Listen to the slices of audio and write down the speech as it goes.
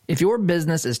If your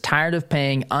business is tired of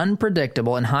paying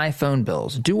unpredictable and high phone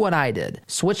bills, do what I did.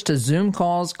 Switch to Zoom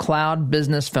Call's cloud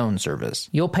business phone service.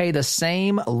 You'll pay the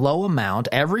same low amount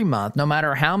every month, no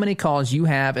matter how many calls you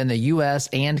have in the U.S.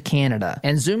 and Canada.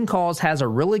 And Zoom Calls has a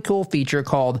really cool feature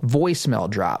called voicemail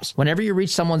drops. Whenever you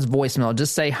reach someone's voicemail,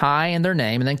 just say hi and their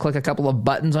name, and then click a couple of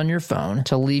buttons on your phone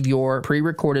to leave your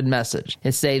pre-recorded message.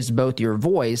 It saves both your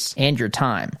voice and your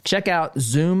time. Check out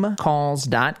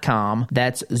zoomcalls.com.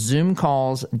 That's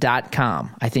zoomcalls.com.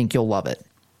 I think you'll love it.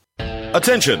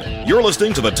 Attention, you're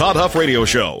listening to the Todd Huff Radio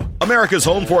Show, America's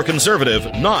home for conservative,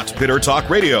 not bitter talk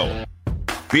radio.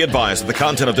 Be advised that the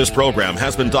content of this program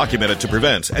has been documented to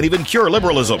prevent and even cure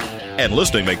liberalism, and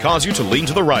listening may cause you to lean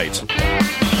to the right.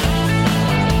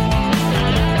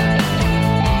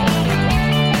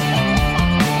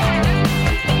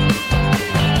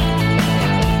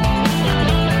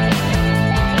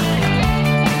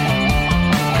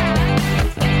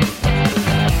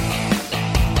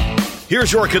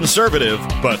 Here's your conservative,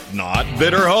 but not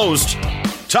bitter host,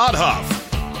 Todd Huff.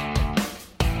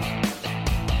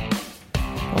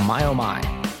 Oh my.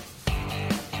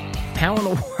 How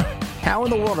in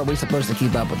the world are we supposed to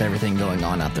keep up with everything going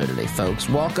on out there today, folks?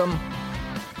 Welcome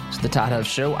to the Todd Huff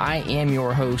Show. I am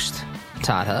your host,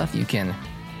 Todd Huff. You can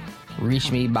reach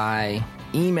me by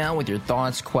email with your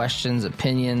thoughts, questions,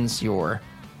 opinions, your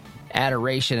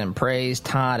adoration and praise,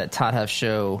 Todd at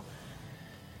ToddHuffShow.com.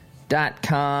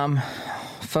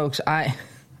 Folks, I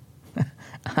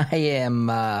am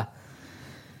a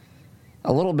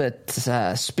little bit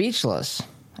speechless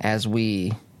as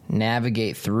we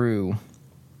navigate through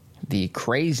the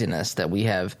craziness that we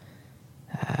have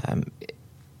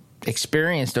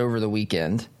experienced over the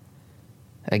weekend.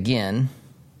 Again,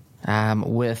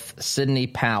 with Sidney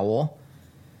Powell,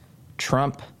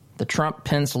 the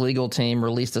Trump-Pence legal team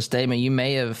released a statement. You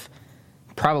may have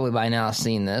probably by now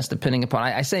seen this, depending upon,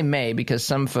 I say may because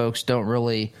some folks don't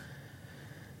really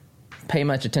pay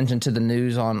much attention to the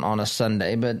news on a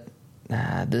Sunday, but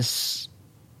this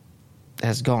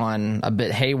has gone a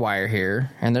bit haywire here,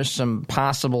 and there's some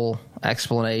possible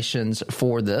explanations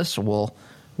for this. We'll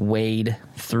wade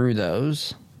through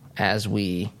those as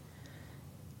we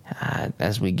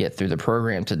get through the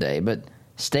program today. But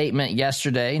statement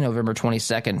yesterday, November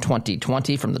 22nd,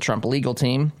 2020, from the Trump legal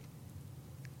team.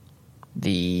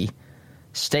 The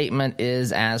statement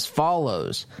is as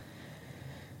follows.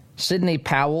 Sidney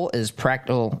Powell is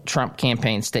practical Trump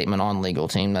campaign statement on legal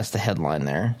team. That's the headline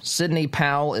there. Sidney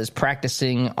Powell is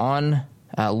practicing on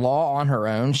law on her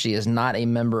own. She is not a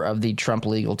member of the Trump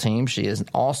legal team. She is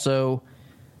also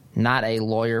not a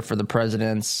lawyer for the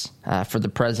president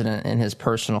in his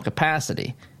personal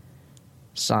capacity.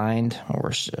 Signed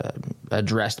or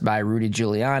addressed by Rudy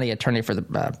Giuliani, attorney for the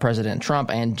President Trump,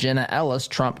 and Jenna Ellis,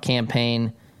 Trump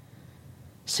campaign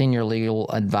senior legal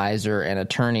advisor and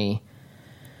attorney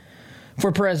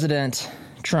for President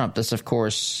Trump. This, of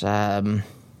course,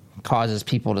 causes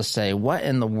people to say, what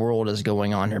in the world is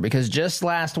going on here? Because just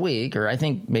last week, or I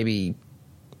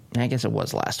guess it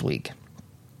was last week,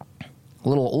 a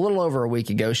little over a week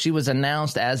ago, she was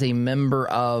announced as a member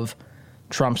of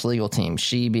Trump's legal team,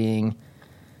 she being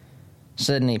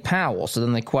Sidney Powell. So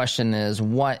then the question is,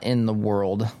 what in the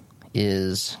world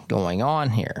is going on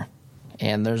here?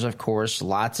 And there's, of course,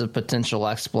 lots of potential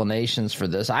explanations for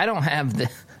this. I don't have the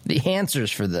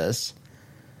answers for this.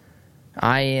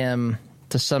 I am,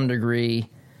 to some degree,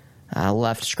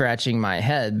 left scratching my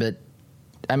head. But,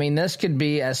 I mean, this could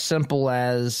be as simple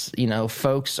as,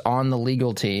 folks on the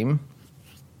legal team.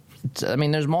 I mean,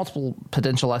 there's multiple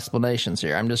potential explanations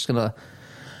here. I'm just going to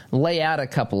lay out a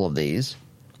couple of these.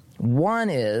 One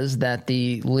is that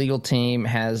the legal team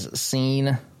has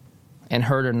seen and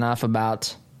heard enough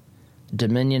about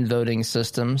Dominion voting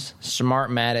systems,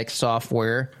 Smartmatic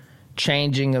software,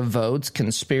 changing of votes,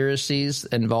 conspiracies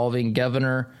involving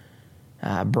Governor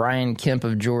Brian Kemp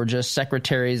of Georgia,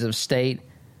 secretaries of state,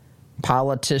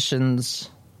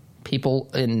 politicians, people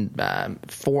in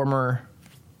former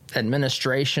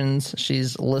administrations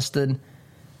she's listed.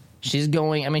 She's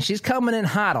coming in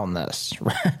hot on this.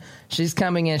 She's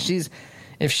coming in.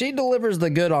 If she delivers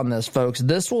the good on this, folks,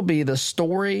 this will be the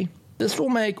story. This will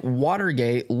make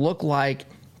Watergate look like,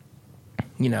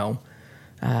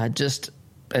 just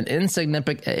an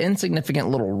insignificant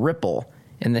little ripple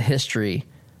in the history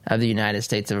of the United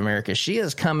States of America. She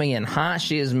is coming in hot.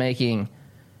 She is making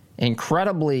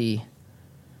incredibly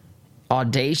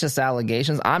audacious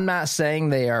allegations. I'm not saying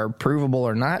they are provable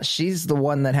or not. She's the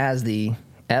one that has the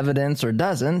evidence or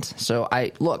doesn't. So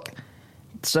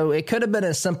it could have been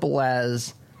as simple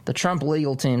as the Trump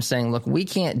legal team saying, look, we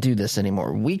can't do this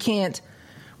anymore.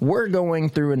 We're going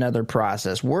through another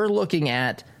process. We're looking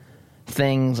at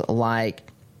things like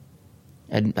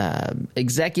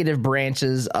executive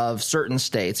branches of certain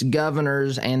states,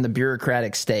 governors and the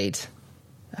bureaucratic state,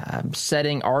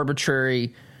 setting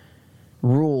arbitrary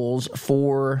rules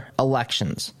for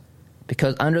elections.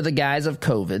 Because under the guise of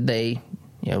COVID,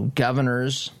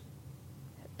 governors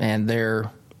and their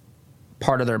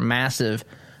part of their massive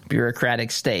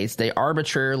bureaucratic states, they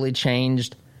arbitrarily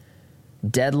changed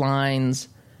deadlines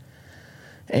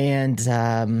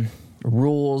and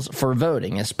rules for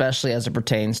voting, especially as it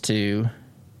pertains to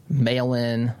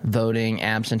mail-in voting,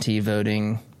 absentee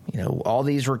voting. All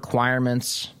these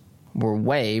requirements were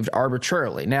waived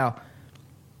arbitrarily. Now,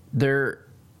 there,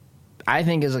 I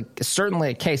think, is certainly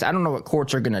a case. I don't know what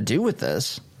courts are going to do with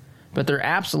this, but there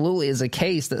absolutely is a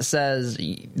case that says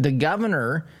the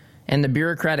governor and the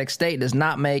bureaucratic state does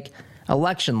not make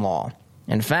election law.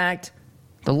 In fact,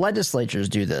 the legislatures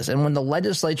do this. And when the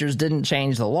legislatures didn't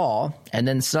change the law, and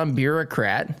then some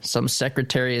bureaucrat, some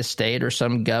secretary of state or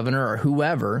some governor or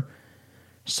whoever,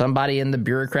 somebody in the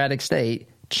bureaucratic state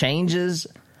changes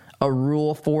a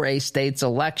rule for a state's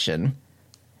election,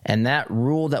 and that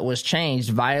rule that was changed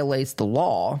violates the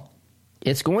law,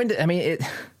 it's going to,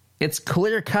 it's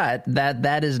clear cut that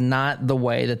that is not the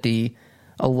way that the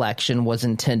election was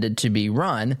intended to be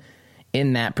run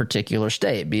in that particular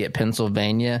state, be it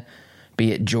Pennsylvania,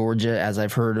 be it Georgia, as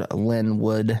I've heard Lynn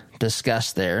Wood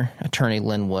discuss there, Attorney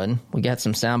Lynn Wood. We got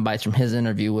some sound bites from his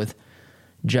interview with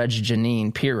Judge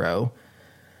Janine Pirro.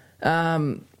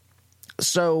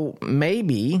 So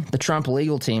maybe the Trump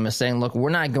legal team is saying, look,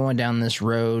 we're not going down this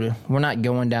road. We're not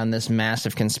going down this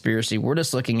massive conspiracy. We're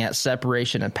just looking at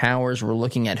separation of powers. We're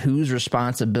looking at whose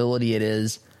responsibility it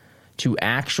is to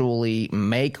actually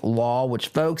make law, which,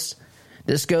 folks,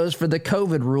 this goes for the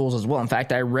COVID rules as well. In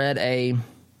fact, I read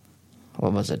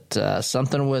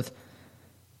something with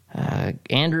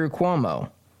Andrew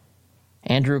Cuomo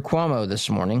this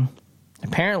morning.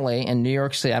 Apparently in New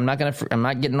York City, I'm not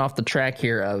getting off the track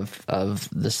here of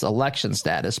this election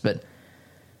status, but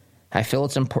I feel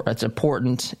it's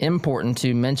important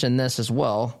to mention this as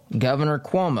well. Governor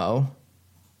Cuomo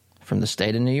from the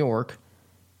state of New York,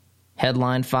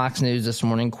 headline Fox News this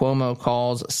morning, Cuomo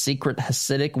calls secret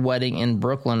Hasidic wedding in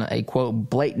Brooklyn a, quote,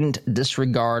 blatant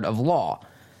disregard of law.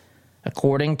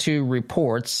 According to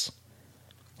reports,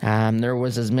 there were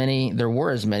as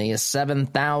many as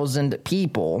 7,000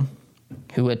 people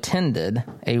who attended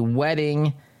a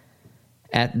wedding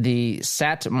at the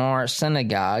Satmar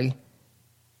Synagogue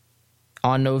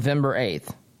on November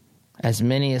 8th. As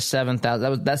many as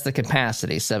 7,000. That's the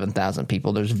capacity, 7,000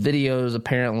 people. There's videos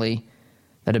apparently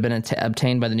that have been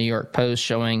obtained by the New York Post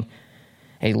showing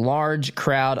a large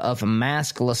crowd of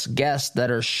maskless guests that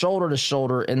are shoulder to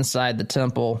shoulder inside the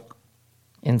temple,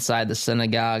 inside the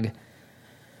synagogue.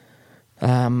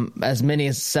 As many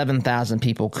as 7,000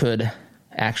 people could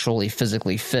actually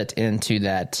physically fit into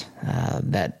that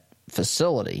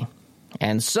facility.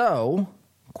 And so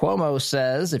Cuomo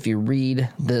says, if you read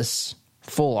this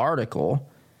full article,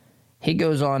 he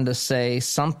goes on to say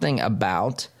something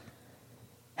about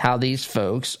how these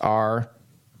folks are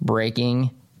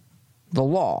breaking the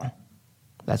law.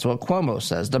 That's what Cuomo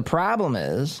says. The problem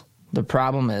is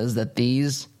that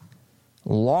these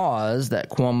laws that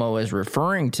Cuomo is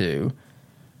referring to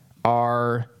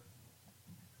are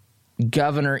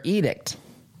governor edict.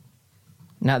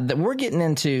 Now that we're getting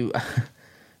into,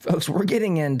 folks,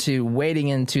 wading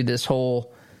into this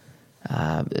whole.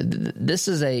 This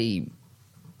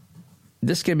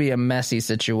could be a messy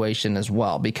situation as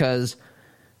well, because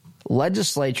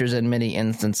legislatures in many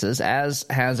instances, as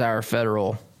has our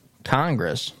federal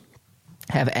Congress,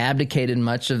 have abdicated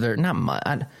much of their,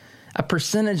 a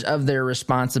percentage of their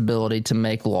responsibility to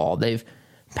make law. They've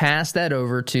passed that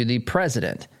over to the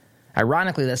president.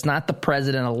 Ironically, that's not the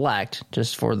president-elect,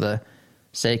 just for the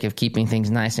sake of keeping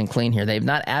things nice and clean here. They've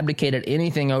not abdicated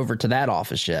anything over to that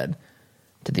office yet,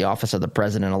 to the office of the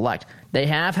president-elect. They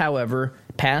have, however,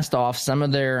 passed off some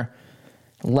of their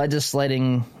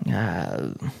legislative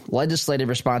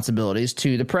responsibilities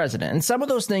to the president. And some of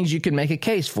those things you can make a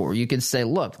case for. You could say,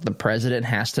 look, the president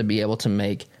has to be able to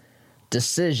make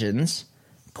decisions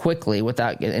quickly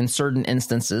without, in certain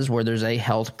instances where there's a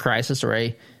health crisis or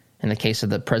in the case of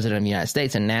the president of the United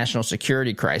States, a national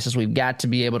security crisis, we've got to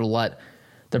be able to let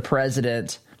the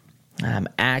president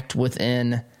act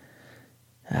within,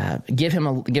 give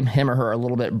him or her a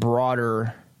little bit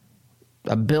broader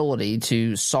ability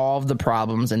to solve the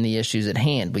problems and the issues at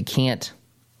hand. We can't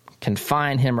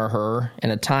confine him or her in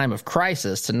a time of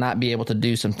crisis to not be able to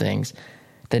do some things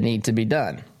that need to be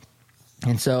done.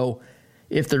 And so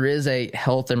if there is a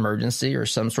health emergency or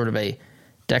some sort of a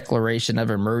declaration of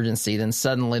emergency, then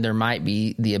suddenly there might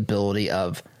be the ability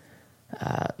of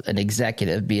an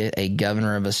executive, be it a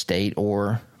governor of a state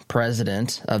or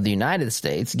president of the United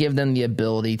States, give them the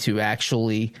ability to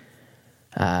actually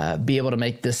be able to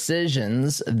make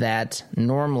decisions that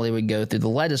normally would go through the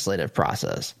legislative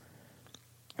process.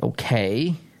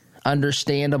 Okay,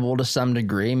 understandable to some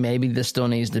degree. Maybe this still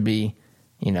needs to be,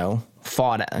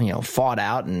 fought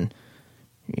out and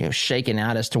shaken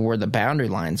out as to where the boundary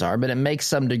lines are, but it makes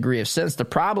some degree of sense. The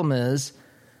problem is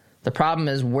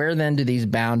where then do these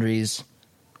boundaries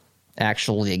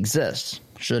actually exist?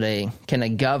 Can a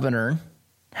governor,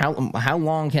 how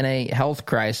long can a health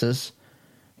crisis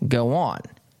go on?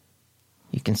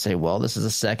 You can say, well, this is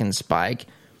a second spike.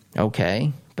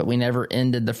 Okay, but we never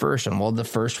ended the first one. Well, the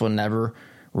first one never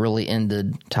really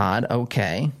ended, Todd.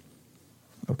 Okay,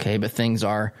 but things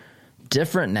are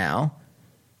different now.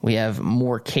 We have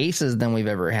more cases than we've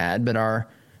ever had, but our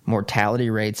mortality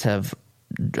rates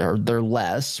they're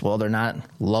less. Well, they're not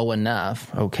low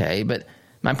enough. Okay, but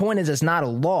my point is it's not a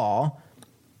law,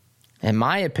 in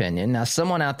my opinion. Now,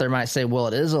 someone out there might say, well,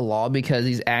 it is a law because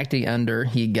Governor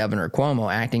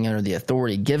Cuomo, acting under the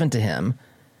authority given to him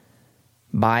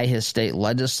by his state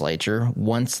legislature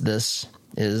once this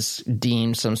is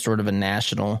deemed some sort of a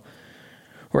national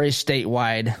or a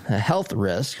statewide health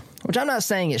risk, which I'm not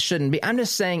saying it shouldn't be. I'm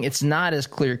just saying it's not as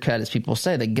clear-cut as people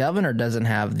say. The governor doesn't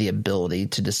have the ability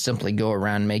to just simply go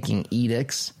around making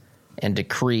edicts and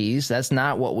decrees. That's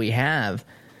not what we have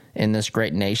in this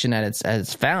great nation at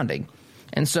its founding.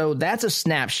 And so that's a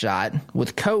snapshot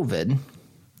with COVID,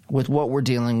 with what we're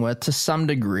dealing with to some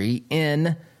degree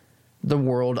in the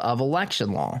world of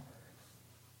election law.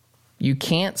 You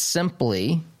can't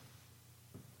simply,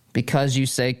 because you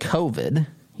say COVID,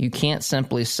 you can't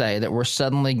simply say that we're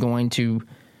suddenly going to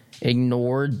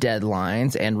ignore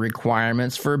deadlines and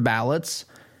requirements for ballots.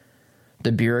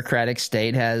 The bureaucratic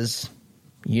state has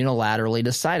unilaterally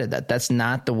decided that. That's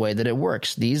not the way that it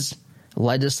works. These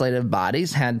legislative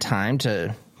bodies had time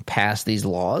to pass these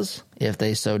laws if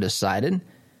they so decided.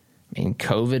 I mean,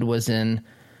 COVID was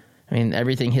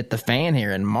everything hit the fan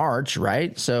here in March,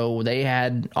 right? So they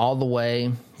had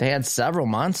several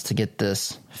months to get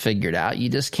this figured out. You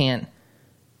just can't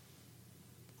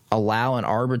allow an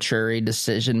arbitrary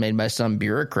decision made by some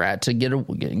bureaucrat to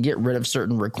get rid of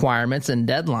certain requirements and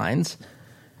deadlines.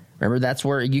 Remember, that's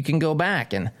where you can go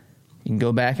back, and you can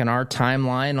go back in our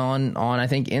timeline on I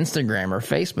think Instagram or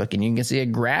Facebook, and you can see a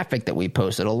graphic that we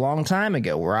posted a long time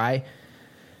ago where I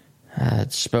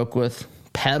spoke with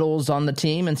Pedals on the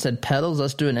team and said, Pedals,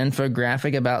 let's do an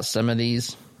infographic about some of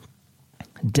these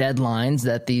deadlines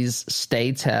that these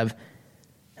states have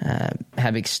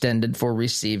extended for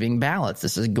receiving ballots.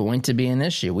 This is going to be an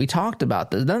issue. We talked about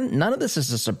this. None of this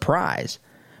is a surprise.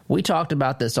 We talked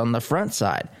about this on the front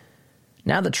side.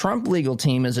 Now the Trump legal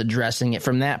team is addressing it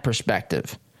from that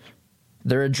perspective.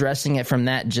 They're addressing it from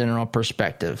that general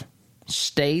perspective.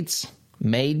 States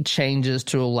made changes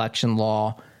to election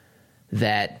law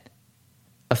that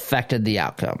affected the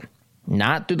outcome,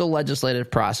 not through the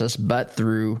legislative process, but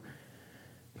through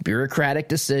bureaucratic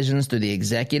decisions through the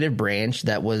executive branch.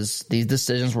 These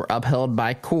decisions were upheld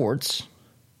by courts,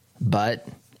 but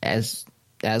as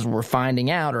we're finding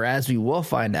out, or as we will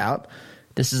find out,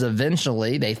 this is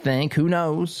eventually, they think, who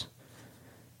knows,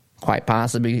 quite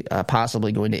possibly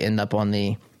going to end up on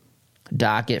the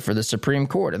docket for the Supreme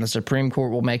Court, and the Supreme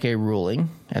Court will make a ruling,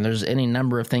 and there's any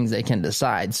number of things they can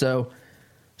decide. So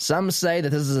some say that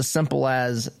this is as simple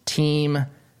as Team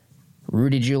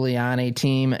Rudy Giuliani,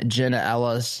 Team Jenna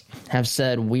Ellis have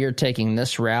said, we are taking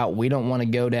this route. We don't want to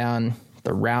go down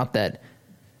the route that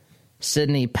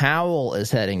Sidney Powell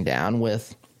is heading down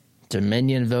with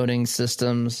Dominion voting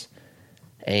systems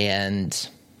and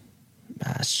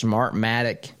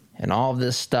Smartmatic and all of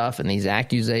this stuff and these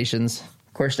accusations.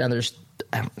 Of course, now there's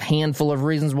a handful of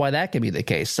reasons why that could be the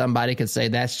case. Somebody could say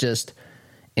that's just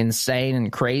insane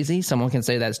and crazy. Someone can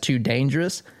say that's too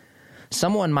dangerous.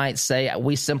 Someone might say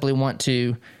we simply want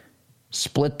to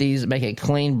split these, make a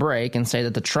clean break, and say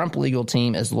that the Trump legal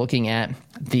team is looking at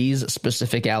these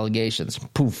specific allegations.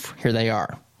 Poof, here they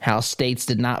are. How states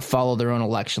did not follow their own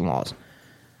election laws.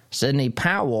 Sidney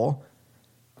Powell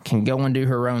can go and do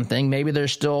her own thing. Maybe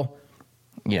there's still,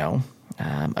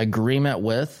 agreement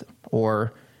with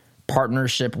or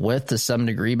partnership with, to some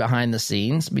degree, behind the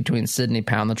scenes between Sidney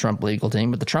Powell and the Trump legal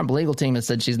team. But the Trump legal team has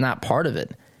said she's not part of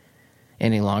it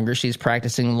any longer. She's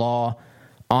practicing law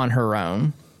on her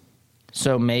own.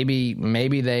 So maybe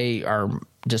they are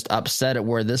just upset at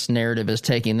where this narrative is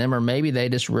taking them, or maybe they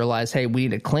just realize, hey, we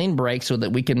need a clean break so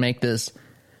that we can make this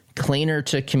cleaner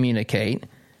to communicate,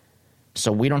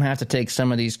 so we don't have to take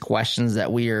some of these questions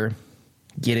that we are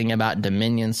getting about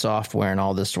Dominion software and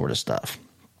all this sort of stuff.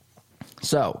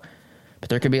 So But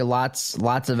there could be lots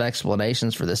of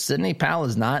explanations for this. Sidney Powell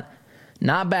is not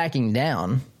backing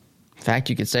down. In fact,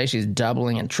 you could say she's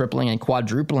doubling and tripling and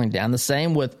quadrupling down. The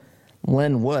same with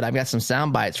Lynn Wood. I've got some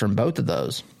sound bites from both of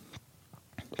those.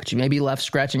 But you may be left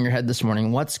scratching your head this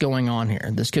morning. What's going on here?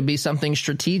 This could be something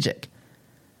strategic.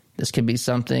 This could be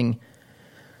something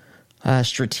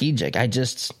strategic.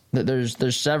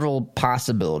 There's several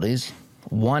possibilities.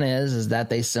 One is that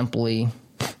they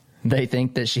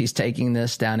think that she's taking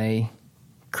this down a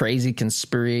crazy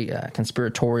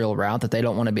conspiratorial route that they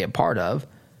don't want to be a part of.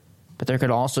 But there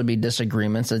could also be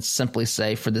disagreements that simply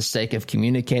say, for the sake of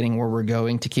communicating where we're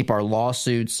going, to keep our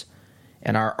lawsuits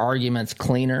and our arguments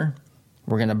cleaner,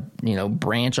 we're going to,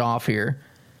 branch off here.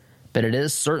 But it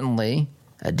is certainly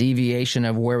a deviation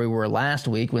of where we were last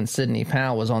week when Sidney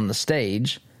Powell was on the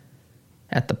stage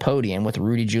at the podium with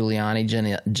Rudy Giuliani,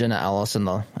 Jenna Ellis, and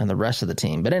the rest of the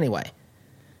team. But anyway,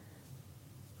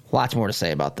 lots more to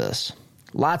say about this.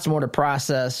 Lots more to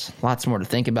process. Lots more to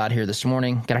think about here this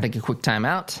morning. Got to take a quick time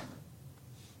out.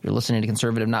 You're listening to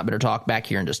Conservative Not Bitter Talk. Back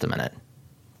here in just a minute.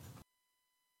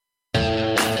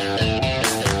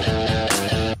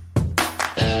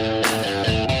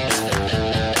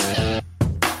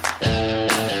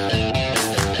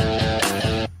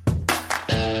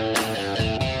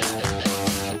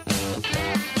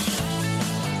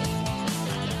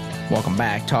 Welcome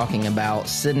back. Talking about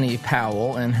Sidney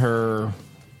Powell and the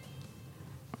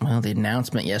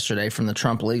announcement yesterday from the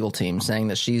Trump legal team saying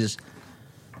that she's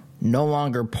no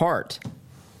longer part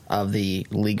of the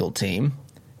legal team,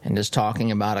 and just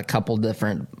talking about a couple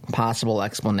different possible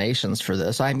explanations for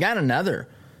this. I've got another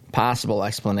possible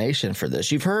explanation for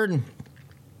this. You've heard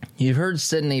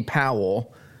Sidney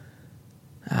Powell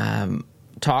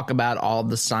talk about all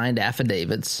the signed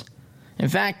affidavits. In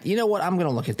fact, you know what? I'm going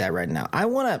to look at that right now. I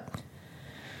want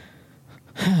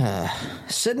to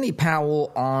Sidney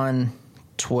Powell on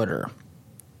Twitter.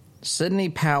 Sidney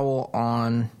Powell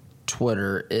on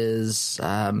Twitter is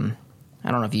I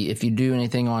don't know if you do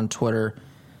anything on Twitter.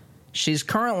 She's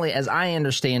currently, as I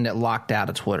understand it, locked out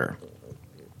of Twitter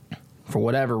for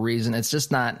whatever reason.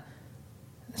 It's not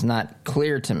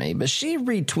clear to me. But she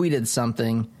retweeted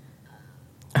something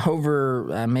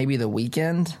over maybe the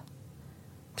weekend,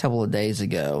 a couple of days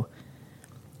ago,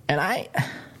 and I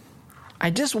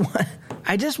just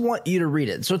want you to read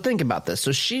it. So think about this.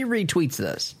 So she retweets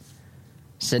this.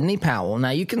 Sidney Powell. Now,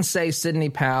 you can say Sidney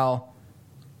Powell,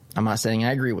 I'm not saying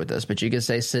I agree with this, but you can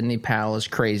say Sidney Powell is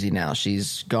crazy now.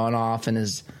 She's gone off and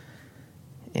is,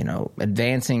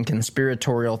 advancing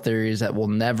conspiratorial theories that will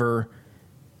never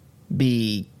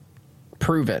be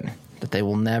proven, that they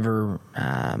will never,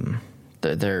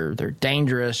 they're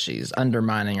dangerous. She's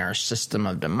undermining our system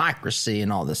of democracy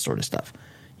and all this sort of stuff.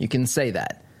 You can say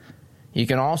that. You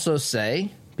can also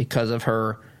say, because of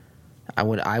her, I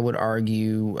would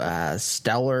argue,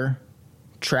 stellar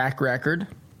track record,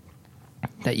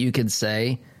 that you could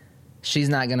say she's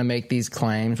not going to make these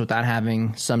claims without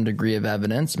having some degree of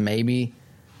evidence. Maybe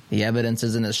the evidence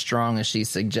isn't as strong as she's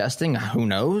suggesting. Who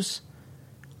knows?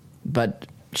 But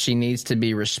she needs to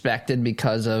be respected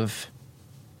because of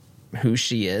who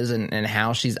she is and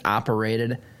how she's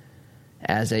operated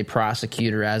as a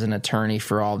prosecutor, as an attorney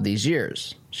for all of these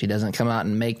years. She doesn't come out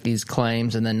and make these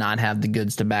claims and then not have the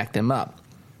goods to back them up.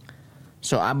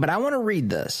 But I want to read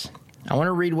this. I want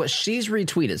to read what she's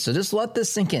retweeted. So just let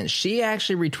this sink in. She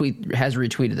actually has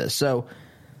retweeted this. So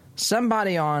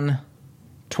somebody on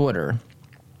Twitter,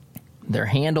 their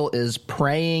handle is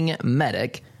Praying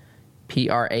Medic,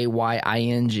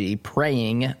 Praying,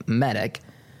 Praying Medic.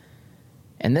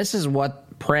 And this is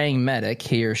what Praying Medic,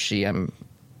 he or she, I'm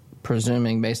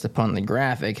presuming based upon the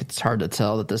graphic, it's hard to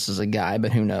tell that this is a guy,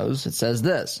 but who knows? It says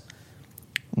this: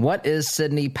 what is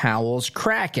Sidney Powell's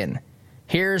Kraken?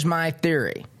 Here's my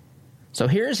theory. So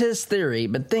here's his theory,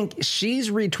 but think, she's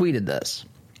retweeted this.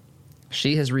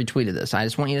 She has retweeted this. I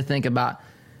just want you to think about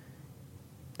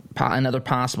another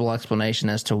possible explanation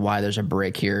as to why there's a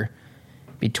break here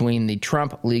between the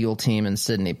Trump legal team and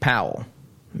Sidney Powell.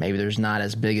 Maybe there's not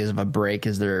as big of a break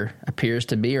as there appears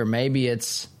to be, or maybe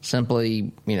it's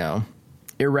simply,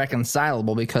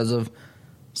 irreconcilable because of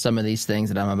some of these things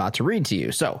that I'm about to read to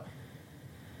you. So,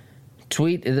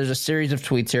 there's a series of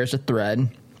tweets here. It's a thread.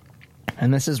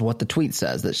 And this is what the tweet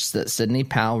says, that Sidney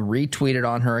Powell retweeted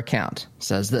on her account. It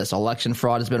says this: election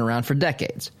fraud has been around for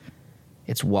decades.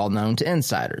 It's well known to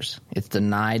insiders. It's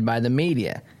denied by the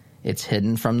media. It's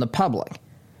hidden from the public.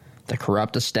 The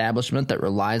corrupt establishment that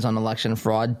relies on election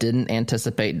fraud didn't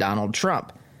anticipate Donald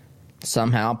Trump.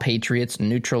 Somehow, patriots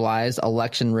neutralized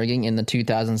election rigging in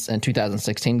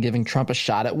 2016, giving Trump a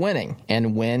shot at winning.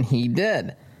 And when he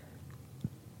did,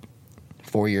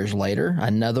 4 years later,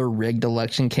 another rigged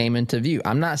election came into view.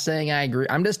 I'm not saying I agree.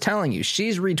 I'm just telling you,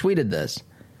 she's retweeted this.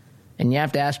 And you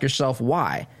have to ask yourself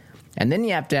why. And then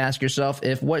you have to ask yourself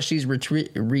if what she's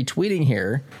retweeting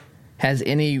here has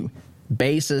any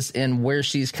basis in where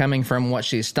she's coming from, what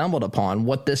she's stumbled upon,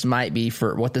 what this might mean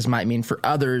for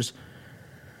others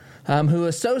who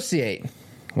associate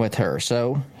with her.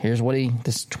 So here's what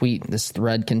this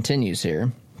thread continues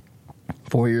here.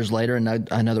 4 years later,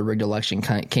 another rigged election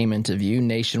came into view.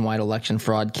 Nationwide election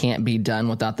fraud can't be done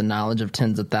without the knowledge of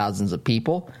tens of thousands of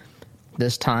people.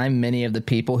 This time, many of the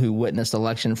people who witnessed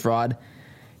election fraud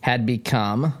had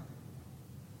become,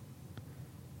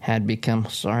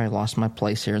 sorry, I lost my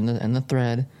place here in the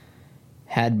thread,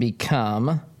 had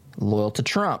become loyal to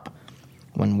Trump.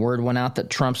 When word went out that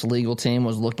Trump's legal team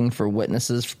was looking for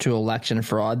witnesses to election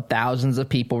fraud, thousands of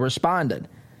people responded.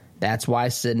 That's why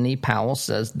Sidney Powell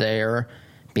says they're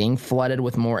being flooded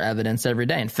with more evidence every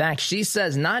day. In fact, she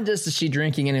says not just is she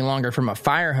drinking any longer from a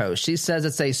fire hose, she says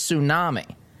it's a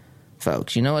tsunami.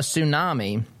 Folks, you know, a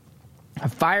tsunami, a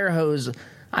fire hose,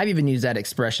 I've even used that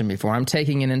expression before. I'm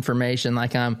taking in information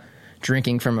like I'm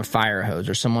drinking from a fire hose,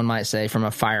 or someone might say from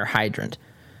a fire hydrant.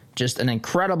 Just an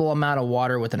incredible amount of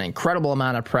water with an incredible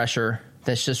amount of pressure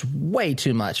that's just way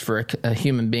too much for a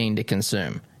human being to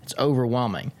consume. It's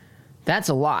overwhelming. That's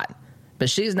a lot. But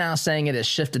she's now saying it has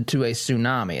shifted to a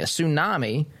tsunami. A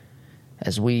tsunami,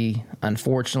 as we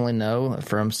unfortunately know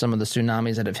from some of the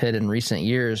tsunamis that have hit in recent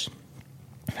years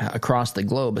across the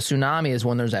globe, a tsunami is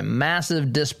when there's a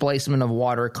massive displacement of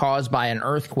water caused by an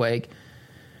earthquake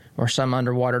or some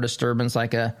underwater disturbance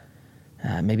like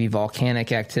maybe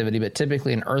volcanic activity, but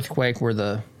typically an earthquake where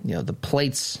the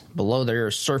plates below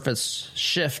their surface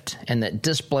shift and that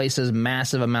displaces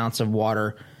massive amounts of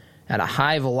water at a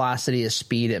high velocity of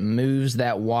speed. It moves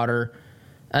that water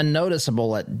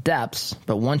unnoticeable at depths,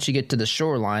 but once you get to the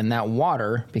shoreline, that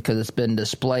water, because it's been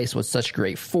displaced with such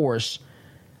great force,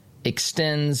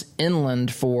 extends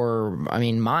inland for,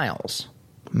 miles,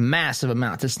 massive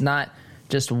amounts. It's not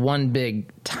just one big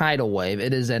tidal wave.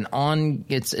 It is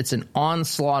it's an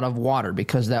onslaught of water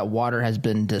because that water has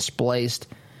been displaced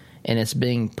and it's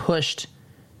being pushed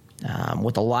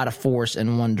with a lot of force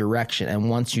in one direction. And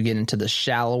once you get into the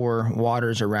shallower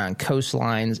waters around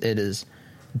coastlines, it is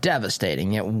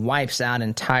devastating. It wipes out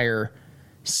entire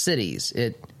cities.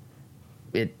 It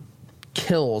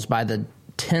kills by the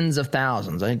tens of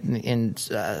thousands. In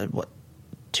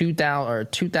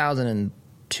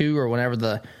 2002 or whenever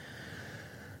the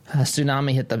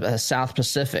tsunami hit the South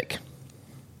Pacific,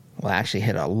 well, actually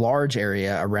hit a large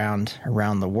area around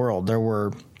the world. There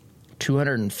were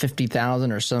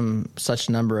 250,000 or some such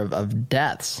number of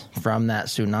deaths from that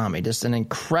tsunami. Just an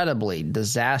incredibly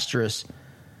disastrous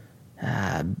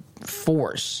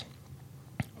force.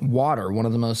 Water, one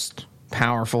of the most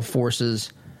powerful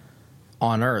forces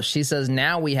on Earth. She says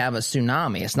now we have a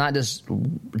tsunami. It's not just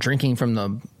drinking from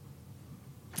the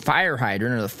fire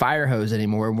hydrant or the fire hose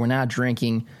anymore. We're now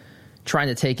trying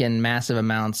to take in massive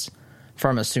amounts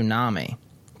from a tsunami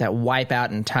that wipe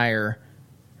out entire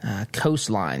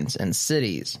coastlines and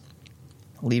cities,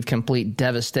 leave complete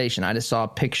devastation. I just saw a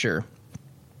picture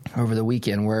over the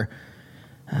weekend where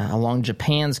along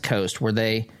Japan's coast where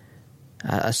a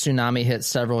tsunami hit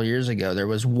several years ago. There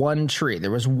was one tree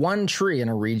in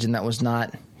a region that was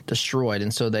not destroyed,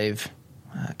 and so they've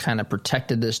kind of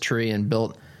protected this tree and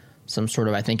built some sort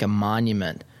of, I think, a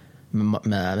monument,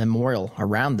 memorial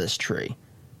around this tree.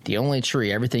 The only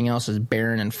tree, everything else is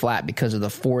barren and flat because of the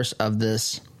force of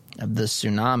this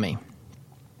tsunami.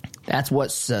 That's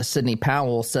what Sidney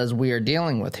Powell says we are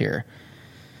dealing with here.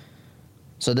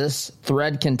 So this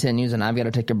thread continues, and I've got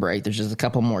to take a break. There's just a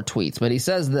couple more tweets, but he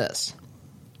says this.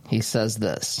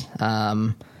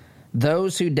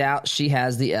 Those who doubt she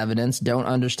has the evidence don't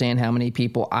understand how many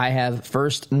people I have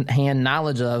first-hand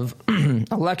knowledge of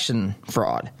election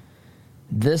fraud.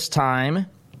 This time,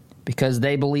 because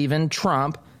they believe in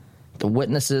Trump, the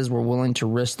witnesses were willing to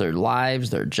risk their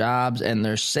lives, their jobs, and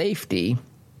their safety,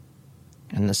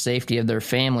 and the safety of their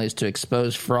families to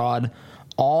expose fraud,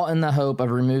 all in the hope of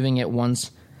removing it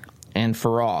once and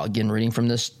for all. Again, reading from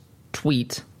this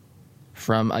tweet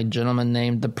from a gentleman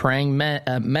named the Praying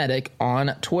Medic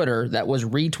on Twitter that was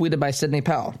retweeted by Sidney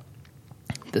Powell.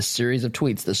 This series of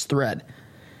tweets, this thread.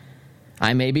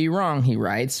 I may be wrong, he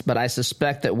writes, but I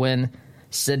suspect that when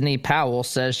Sidney Powell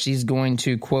says she's going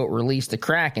to, quote, release the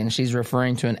Kraken, she's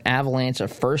referring to an avalanche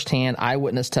of firsthand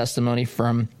eyewitness testimony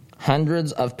from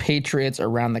hundreds of patriots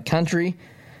around the country,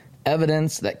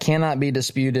 evidence that cannot be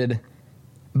disputed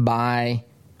by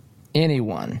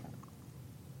anyone.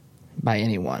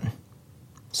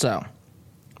 So,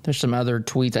 There's some other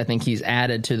tweets I think he's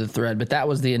added to the thread, but that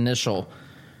was the initial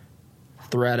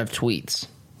thread of tweets.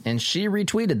 And she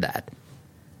retweeted that.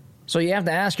 So you have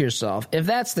to ask yourself, if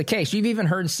that's the case, you've even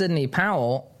heard Sidney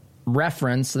Powell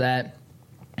reference that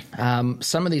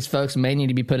some of these folks may need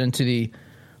to be put into the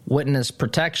witness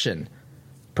protection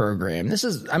program. This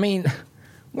is, I mean,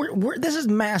 this is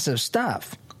massive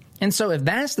stuff. And so if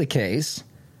that's the case,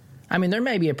 I mean, there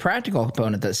may be a practical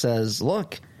component that says,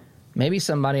 look, maybe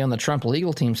somebody on the Trump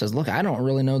legal team says, look, I don't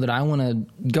really know that I want to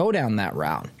go down that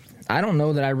route. I don't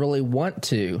know that I really want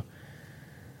to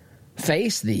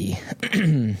face the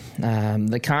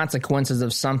consequences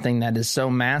of something that is so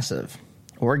massive.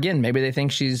 Or again, maybe they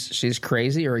think she's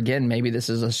crazy, or again, maybe this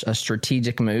is a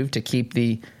strategic move to keep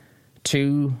the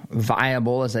two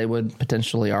viable, as they would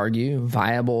potentially argue,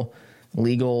 viable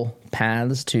legal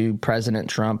paths to President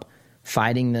Trump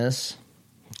fighting this,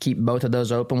 keep both of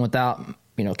those open without,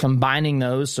 combining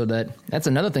those, so that's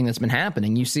another thing that's been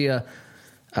happening. You see a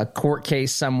court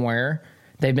case somewhere.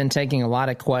 They've been taking a lot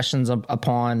of questions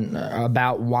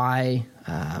about why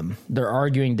they're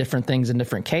arguing different things in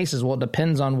different cases. Well, it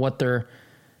depends on what they're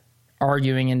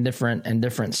arguing in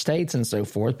different states and so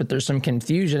forth. But there's some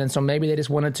confusion, and so maybe they just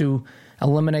wanted to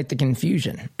eliminate the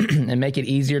confusion and make it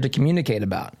easier to communicate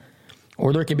about.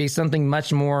 Or there could be something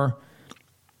much more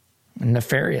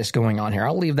nefarious going on here.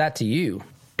 I'll leave that to you,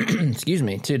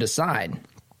 to decide.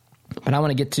 But I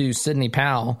want to get to Sidney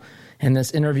Powell in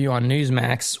this interview on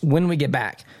Newsmax when we get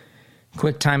back.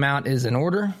 Quick timeout is in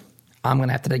order. I'm going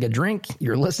to have to take a drink.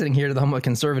 You're listening here to the home of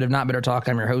conservative, not bitter talk.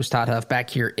 I'm your host, Todd Huff,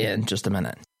 back here in just a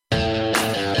minute.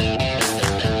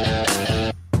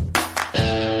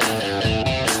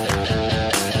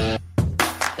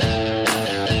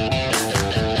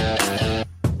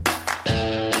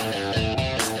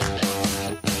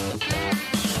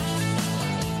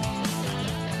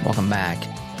 Welcome back.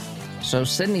 So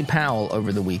Sidney Powell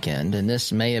over the weekend, and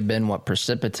this may have been what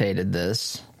precipitated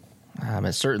this.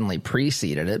 It certainly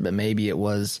preceded it, but maybe it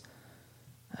was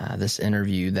this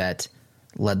interview that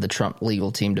led the Trump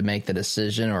legal team to make the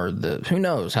decision, or who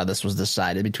knows how this was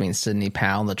decided between Sidney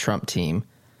Powell and the Trump team.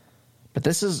 But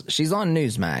she's on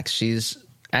Newsmax. She's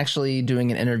actually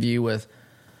doing an interview with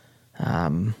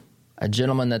a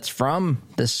gentleman that's from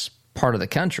this part of the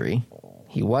country.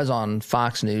 He was on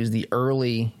Fox News, the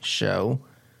early show,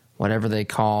 whatever they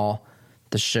call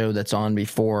the show that's on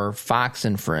before Fox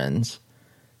and Friends.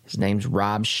 His name's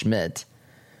Rob Schmidt.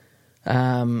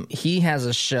 He has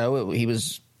a show. He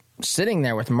was sitting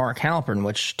there with Mark Halpern,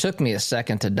 which took me a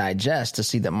second to digest to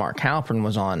see that Mark Halpern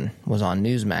was on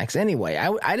Newsmax. Anyway,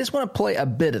 I just want to play a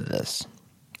bit of this.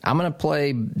 I'm going to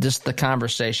play just the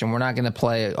conversation. We're not going to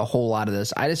play a whole lot of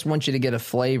this. I just want you to get a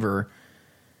flavor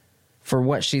for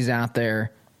what she's out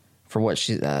there, for what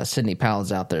Sidney Powell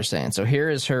is out there saying. So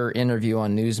here is her interview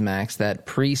on Newsmax that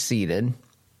preceded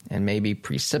and maybe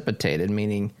precipitated,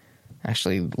 meaning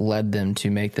actually led them to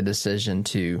make the decision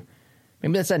to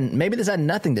maybe this had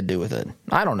nothing to do with it.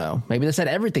 I don't know. Maybe this had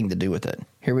everything to do with it.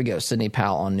 Here we go. Sidney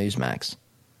Powell on Newsmax.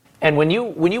 And when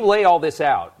you lay all this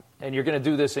out, and you're going to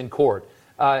do this in court,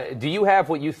 do you have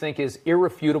what you think is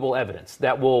irrefutable evidence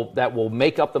that will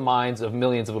make up the minds of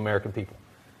millions of American people?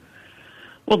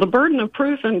 Well, the burden of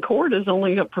proof in court is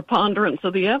only a preponderance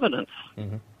of the evidence.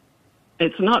 Mm-hmm.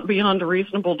 It's not beyond a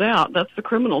reasonable doubt. That's the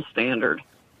criminal standard.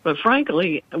 But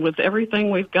frankly, with everything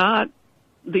we've got,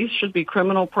 these should be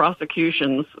criminal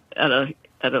prosecutions at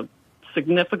a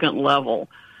significant level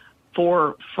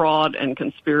for fraud and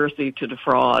conspiracy to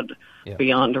defraud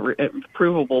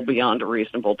provable beyond a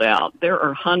reasonable doubt. There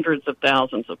are hundreds of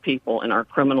thousands of people in our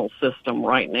criminal system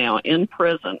right now in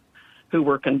prison who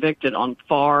were convicted on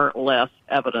far less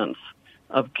evidence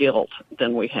of guilt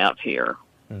than we have here.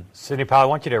 Sidney Powell, I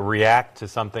want you to react to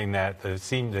something that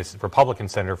this Republican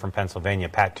senator from Pennsylvania,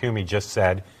 Pat Toomey, just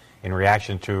said in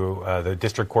reaction to the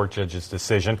district court judge's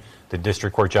decision. The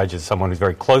district court judge is someone who's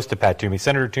very close to Pat Toomey.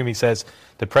 Senator Toomey says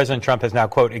that President Trump has now,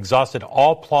 quote, exhausted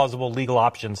all plausible legal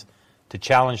options to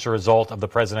challenge the result of the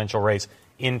presidential race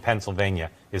in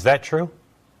Pennsylvania. Is that true?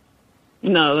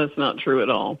 No, that's not true at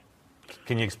all.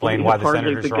 Can you explain why the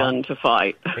senator's wrong? Hardly begun to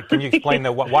fight. Can you explain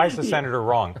why is the senator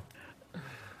wrong?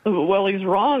 Well, he's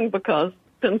wrong because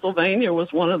Pennsylvania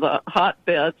was one of the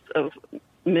hotbeds of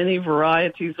many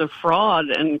varieties of fraud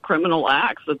and criminal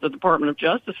acts that the Department of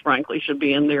Justice, frankly, should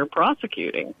be in there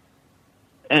prosecuting.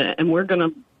 And we're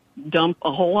going to dump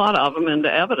a whole lot of them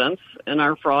into evidence in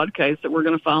our fraud case that we're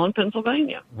going to file in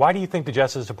Pennsylvania. Why do you think the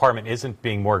Justice Department isn't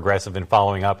being more aggressive in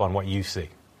following up on what you see?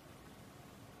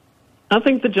 I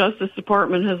think the Justice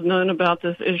Department has known about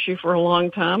this issue for a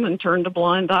long time and turned a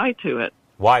blind eye to it.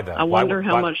 Why, though? I wonder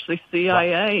how much the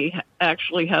CIA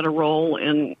actually had a role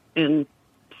in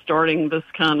starting this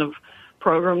kind of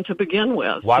program to begin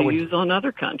with, use on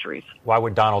other countries. Why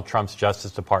would Donald Trump's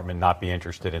Justice Department not be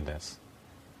interested in this?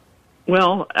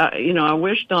 Well, I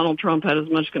wish Donald Trump had as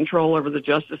much control over the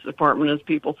Justice Department as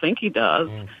people think he does.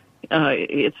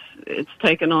 It's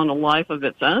taken on a life of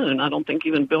its own. I don't think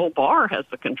even Bill Barr has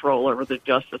the control over the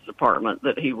Justice Department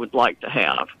that he would like to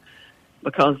have,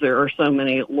 because there are so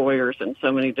many lawyers in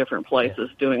so many different places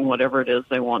doing whatever it is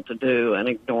they want to do and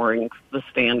ignoring the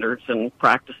standards and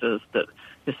practices that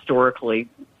historically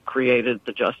created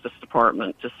the Justice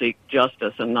Department to seek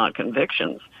justice and not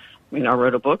convictions. I mean, I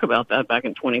wrote a book about that back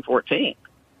in 2014.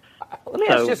 Let me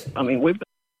ask we've been.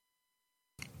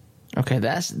 Okay,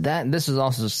 this is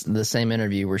also the same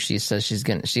interview where she says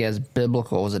she has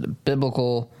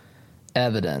biblical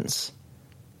evidence,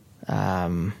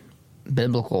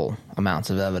 biblical amounts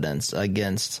of evidence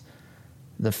against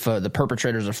the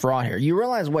perpetrators of fraud here. You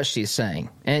realize what she's saying,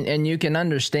 and you can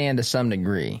understand to some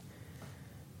degree.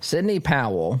 Sidney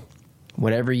Powell,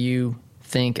 whatever you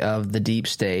think of the deep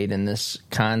state and this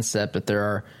concept that there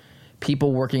are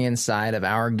people working inside of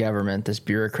our government, this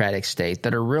bureaucratic state,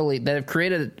 that have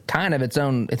created kind of its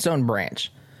own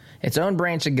branch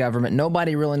of government.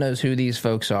 Nobody really knows who these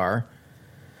folks are.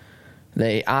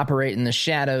 They operate in the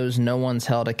shadows. No one's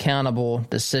held accountable.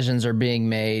 Decisions are being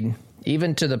made,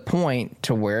 even to the point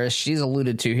to where, as she's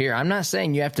alluded to here, I'm not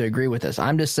saying you have to agree with this.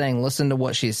 I'm just saying listen to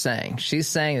what she's saying. She's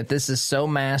saying that this is so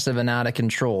massive and out of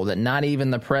control that not even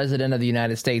the President of the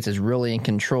United States is really in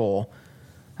control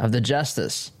of the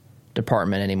Justice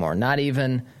Department anymore. Not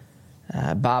even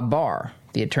Bob Barr,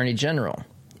 the Attorney General,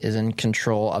 is in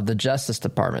control of the Justice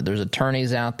Department. There's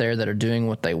attorneys out there that are doing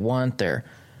what they want. They're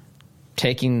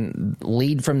taking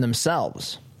lead from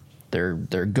themselves. They're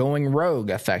going rogue,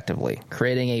 effectively,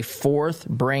 creating a fourth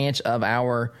branch of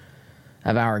our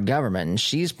government. And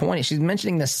she's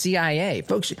mentioning the CIA.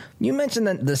 Folks, you mentioned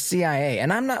the CIA,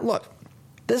 and I'm not, look,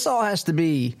 this all has to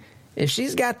be, if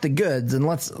she's got the goods, then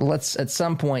let's at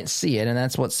some point see it, and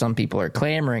that's what some people are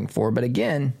clamoring for. But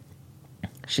again,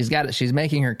 she's got it. She's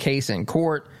making her case in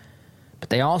court, but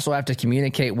they also have to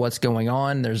communicate what's going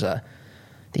on. There's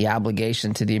the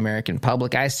obligation to the American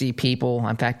public. I see people,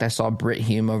 in fact, I saw Britt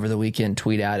Hume over the weekend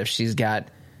tweet out, if she can't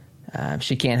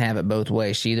have it both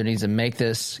ways. She either needs to make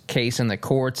this case in the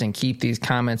courts and keep these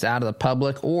comments out of the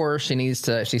public, or she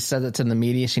says it to the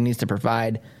media, she needs to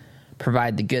provide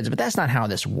the goods. But that's not how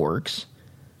this works.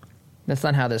 That's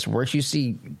not how this works. You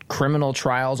see criminal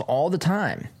trials all the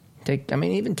time.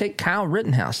 Even take Kyle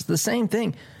Rittenhouse. It's the same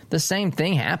thing. The same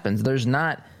thing happens. There's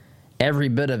not every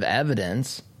bit of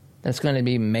evidence that's going to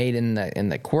be made in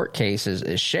the court cases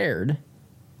is shared,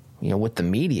 with the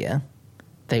media.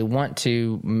 They want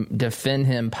to defend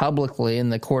him publicly in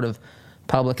the court of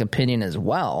public opinion as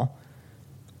well,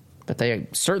 but they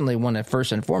certainly want to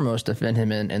first and foremost defend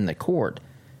him in the court.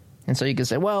 And so you can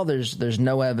say, well, there's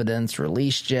no evidence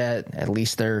released yet. At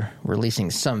least they're releasing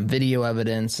some video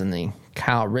evidence in the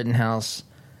Kyle Rittenhouse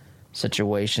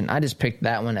situation. I just picked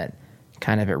that one at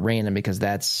random because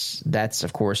that's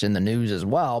of course in the news as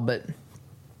well. But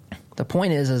the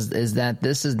point is that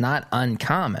this is not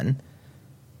uncommon.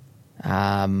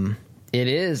 It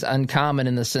is uncommon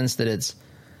in the sense that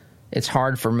it's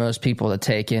hard for most people to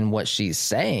take in what she's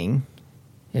saying.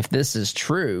 If this is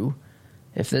true,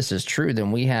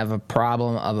 then we have a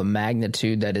problem of a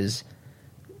magnitude that is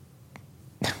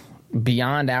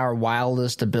beyond our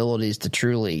wildest abilities to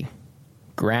truly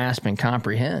grasp and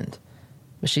comprehend.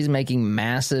 But she's making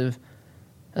massive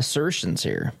assertions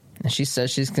here, and she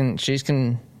says she's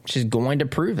going to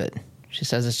prove it. She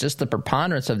says it's just the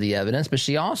preponderance of the evidence, but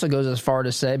she also goes as far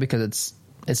to say, because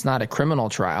it's not a criminal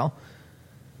trial,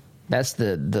 that's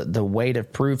the weight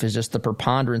of proof is just the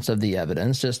preponderance of the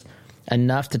evidence, just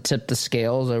enough to tip the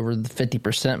scales over the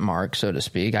 50% mark, so to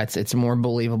speak. It's more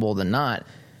believable than not.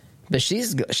 But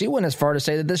she went as far to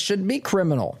say that this should be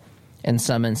criminal in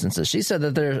some instances. She said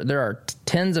that there are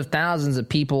tens of thousands of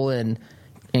people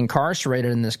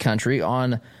incarcerated in this country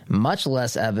on much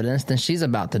less evidence than she's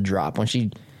about to drop when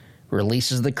she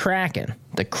releases the Kraken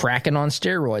on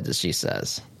steroids, as she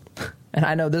says. And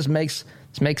I know this makes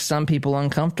some people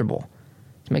uncomfortable.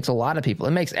 It makes a lot of people.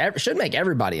 It should make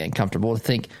everybody uncomfortable to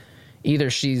think either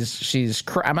she's.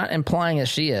 I'm not implying that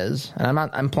she is, and I'm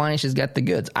not implying she's got the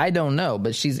goods. I don't know,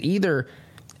 but she's either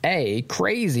A,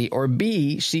 crazy, or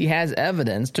B, she has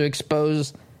evidence to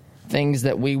expose things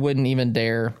that we wouldn't even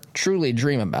dare truly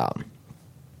dream about.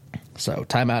 So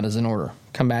timeout is in order.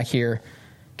 Come back here,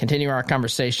 continue our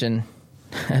conversation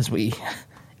as we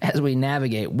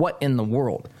navigate what in the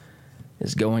world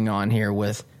is going on here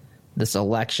with this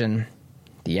election,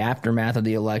 the aftermath of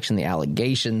the election, the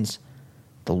allegations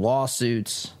the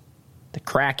lawsuits, the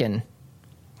Kraken.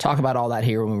 Talk about all that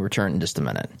here when we return in just a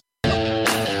minute.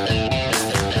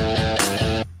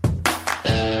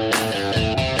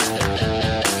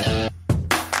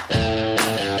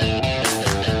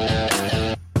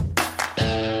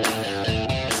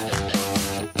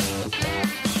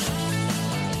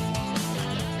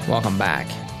 Welcome back.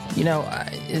 You know,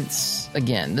 it's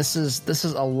again. This is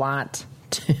a lot,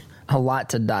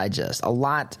 to digest. A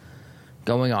lot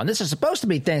going on. This is supposed to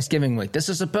be Thanksgiving week. This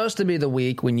is supposed to be the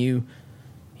week when you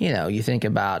think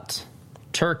about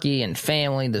turkey and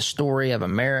family, the story of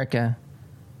America,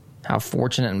 how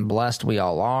fortunate and blessed we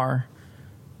all are.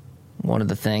 One of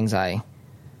the things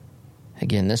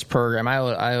this program, I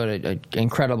owe an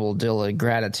incredible deal of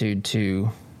gratitude to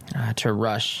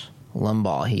Rush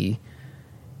Limbaugh. He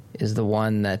is the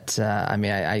one that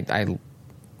I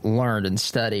learned and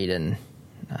studied and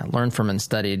learned from and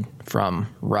studied from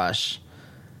Rush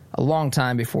a long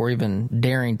time before even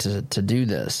daring to do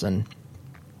this. And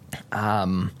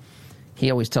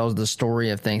he always tells the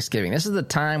story of Thanksgiving. This is the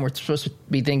time we're supposed to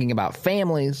be thinking about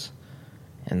families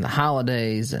and the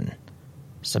holidays, and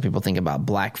some people think about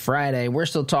Black Friday. We're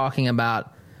still talking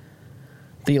about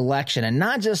the election, and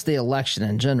not just the election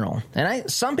in general. And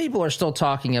some people are still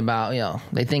talking about,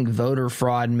 they think voter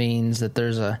fraud means that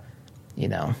there's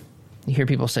you hear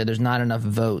people say there's not enough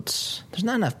votes. There's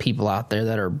not enough people out there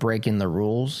that are breaking the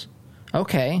rules.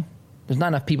 Okay. There's not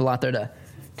enough people out there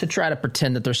to try to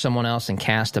pretend that there's someone else and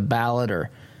cast a ballot or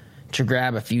to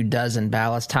grab a few dozen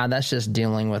ballots. Todd, that's just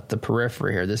dealing with the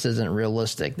periphery here. This isn't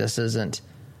realistic. This isn't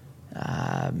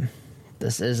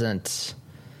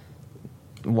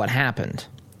what happened.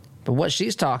 But what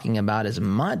she's talking about is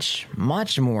much,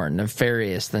 much more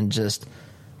nefarious than just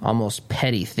almost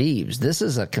petty thieves. This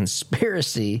is a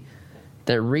conspiracy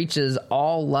that reaches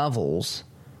all levels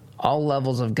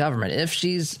of government. If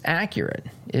she's accurate,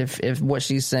 if what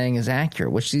she's saying is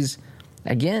accurate, which she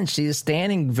is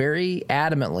standing very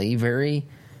adamantly, very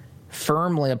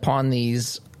firmly upon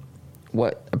these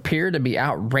what appear to be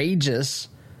outrageous.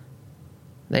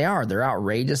 They're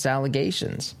outrageous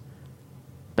allegations.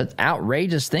 But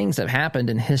outrageous things have happened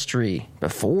in history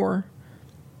before.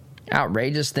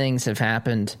 Outrageous things have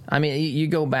happened. I mean, you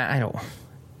go back,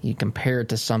 you compare it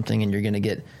to something and you're going to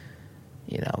get,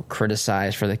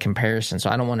 criticized for the comparison. So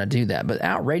I don't want to do that. But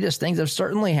outrageous things have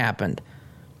certainly happened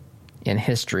in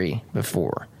history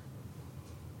before.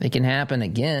 They can happen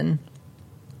again.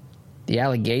 The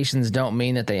allegations don't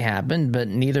mean that they happened, but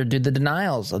neither do the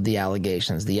denials of the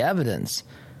allegations. The evidence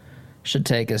should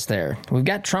take us there. We've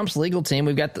got Trump's legal team.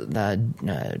 We've got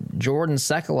Jordan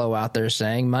Sekelo out there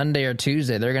saying Monday or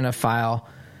Tuesday they're going to file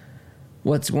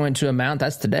what's going to amount,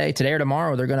 that's today or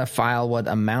tomorrow, they're going to file what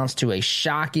amounts to a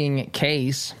shocking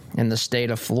case in the state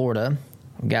of Florida.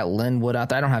 We've got Lynn Wood out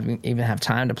there. I don't even have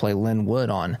time to play Lynn Wood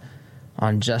on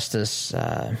Justice,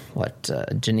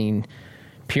 Jeanine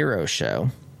Pirro's show.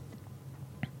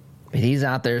 But he's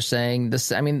out there saying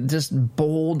this, just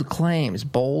bold claims,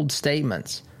 bold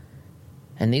statements.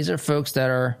 And these are folks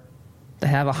that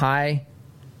have a high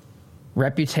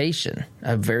reputation,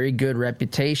 a very good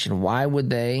reputation. Why would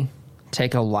they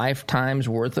take a lifetime's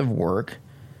worth of work,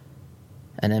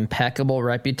 an impeccable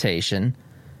reputation,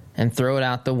 and throw it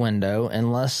out the window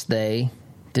unless they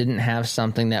didn't have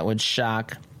something that would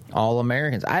shock all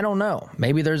Americans? I don't know.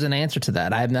 Maybe there's an answer to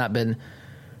that. I have not been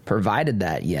provided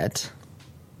that yet.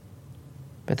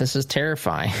 But this is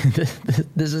terrifying.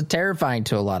 This is terrifying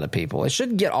to a lot of people. It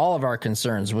should get all of our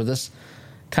concerns where this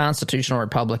constitutional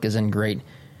republic is in great,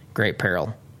 great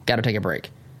peril. Got to take a break.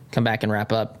 Come back and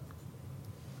wrap up.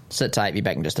 Sit tight. Be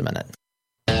back in just a minute.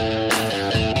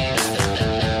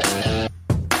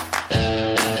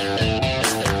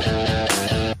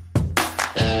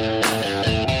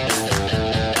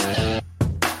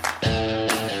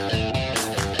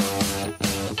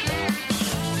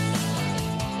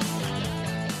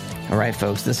 All right,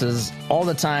 folks, this is all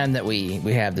the time that we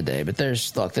have today. But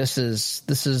this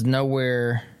is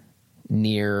nowhere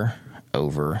near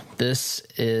over. This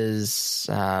is,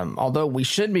 although we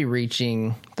should be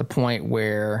reaching the point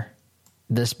where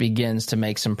this begins to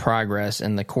make some progress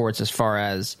in the courts as far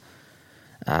as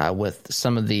with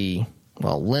some of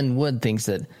Lynn Wood thinks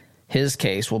that his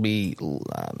case will be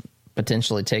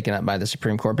potentially taken up by the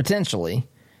Supreme Court, potentially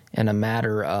in a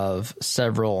matter of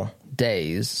several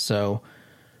days. So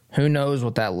who knows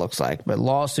what that looks like? But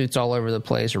lawsuits all over the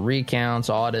place, recounts,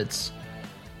 audits,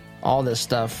 all this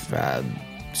stuff,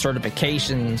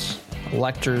 certifications,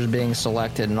 electors being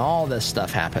selected, and all this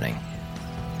stuff happening.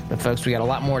 But folks, we got a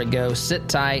lot more to go. Sit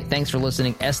tight. Thanks for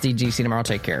listening. SDGC tomorrow.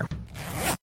 Take care.